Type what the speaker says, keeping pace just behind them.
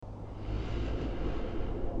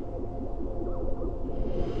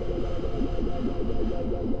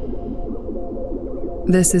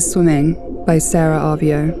This is Swimming by Sarah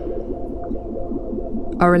Arvio.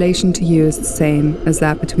 Our relation to you is the same as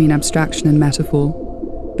that between abstraction and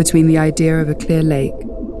metaphor, between the idea of a clear lake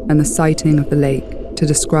and the sighting of the lake to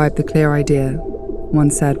describe the clear idea,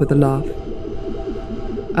 one said with a laugh.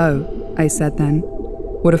 Oh, I said then,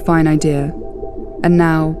 what a fine idea. And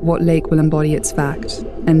now, what lake will embody its fact?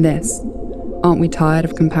 And this, aren't we tired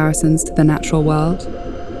of comparisons to the natural world?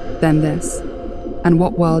 Then this, and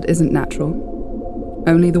what world isn't natural?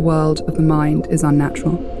 Only the world of the mind is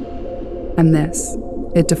unnatural. And this,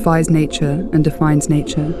 it defies nature and defines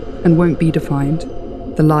nature, and won't be defined,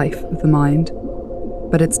 the life of the mind.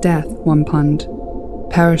 But its death, one punned.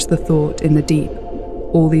 Perish the thought in the deep,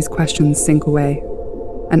 all these questions sink away,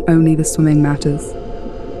 and only the swimming matters.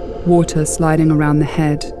 Water sliding around the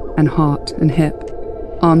head and heart and hip,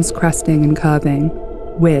 arms cresting and curving,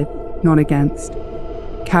 with, not against,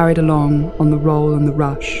 carried along on the roll and the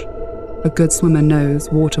rush. A good swimmer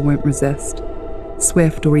knows water won't resist,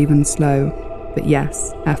 swift or even slow, but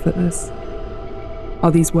yes, effortless.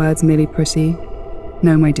 Are these words merely pretty?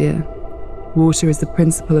 No, my dear. Water is the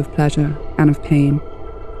principle of pleasure and of pain,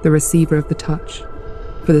 the receiver of the touch.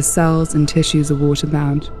 For the cells and tissues are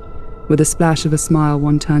water-bound. With a splash of a smile,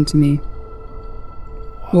 one turned to me.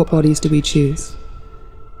 What bodies do we choose?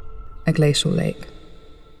 A glacial lake.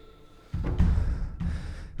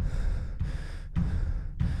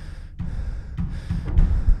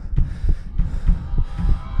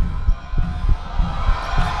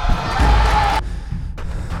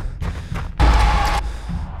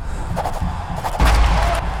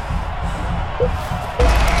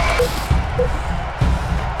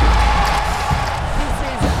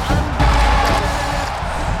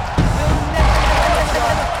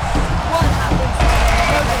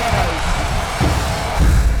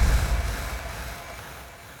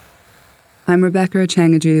 I'm Rebecca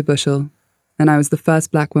Acheng Bushell, and I was the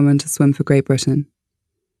first black woman to swim for Great Britain.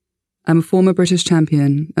 I'm a former British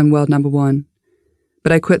champion and world number 1,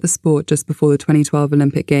 but I quit the sport just before the 2012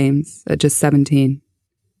 Olympic Games at just 17.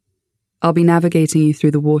 I'll be navigating you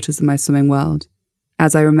through the waters of my swimming world,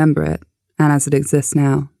 as I remember it and as it exists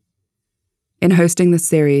now. In hosting this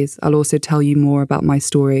series, I'll also tell you more about my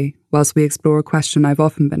story whilst we explore a question I've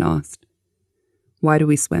often been asked. Why do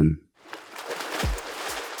we swim?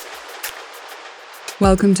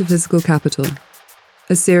 Welcome to Physical Capital,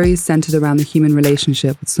 a series centered around the human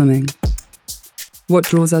relationship with swimming. What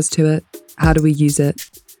draws us to it? How do we use it?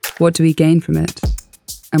 What do we gain from it?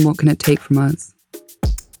 And what can it take from us?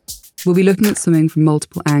 We'll be looking at swimming from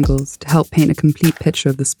multiple angles to help paint a complete picture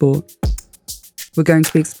of the sport. We're going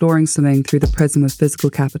to be exploring swimming through the prism of physical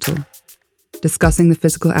capital, discussing the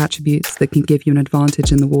physical attributes that can give you an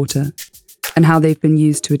advantage in the water and how they've been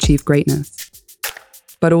used to achieve greatness,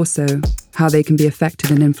 but also how they can be affected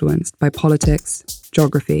and influenced by politics,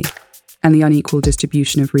 geography, and the unequal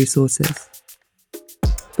distribution of resources.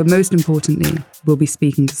 But most importantly, we'll be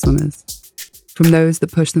speaking to swimmers, from those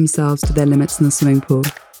that push themselves to their limits in the swimming pool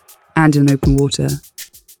and in open water,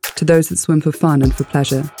 to those that swim for fun and for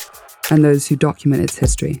pleasure, and those who document its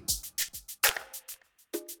history.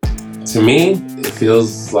 To me, it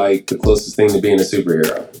feels like the closest thing to being a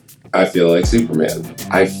superhero. I feel like Superman.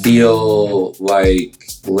 I feel like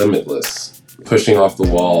limitless. Pushing off the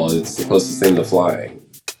wall, it's the closest thing to flying.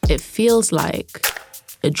 It feels like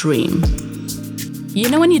a dream. You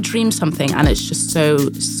know when you dream something and it's just so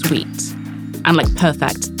sweet and like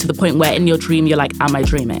perfect to the point where in your dream you're like, am I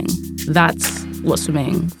dreaming? That's what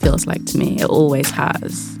swimming feels like to me. It always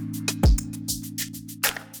has.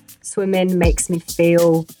 Swimming makes me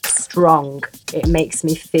feel strong. It makes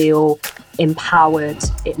me feel empowered.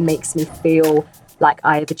 It makes me feel like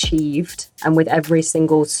I have achieved. And with every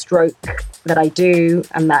single stroke that I do,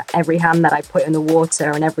 and that every hand that I put in the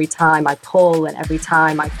water, and every time I pull, and every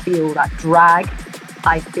time I feel that drag,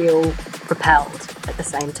 I feel propelled at the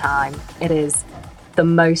same time. It is the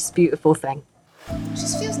most beautiful thing. It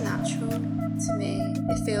just feels natural to me.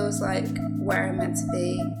 It feels like where I'm meant to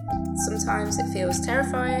be. Sometimes it feels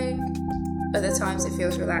terrifying, other times it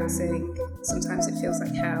feels relaxing, sometimes it feels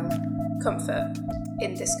like hell. Comfort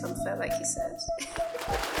in discomfort, like you said.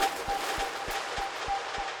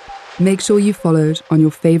 Make sure you followed on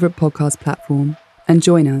your favourite podcast platform and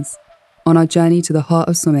join us on our journey to the heart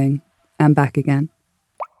of swimming and back again.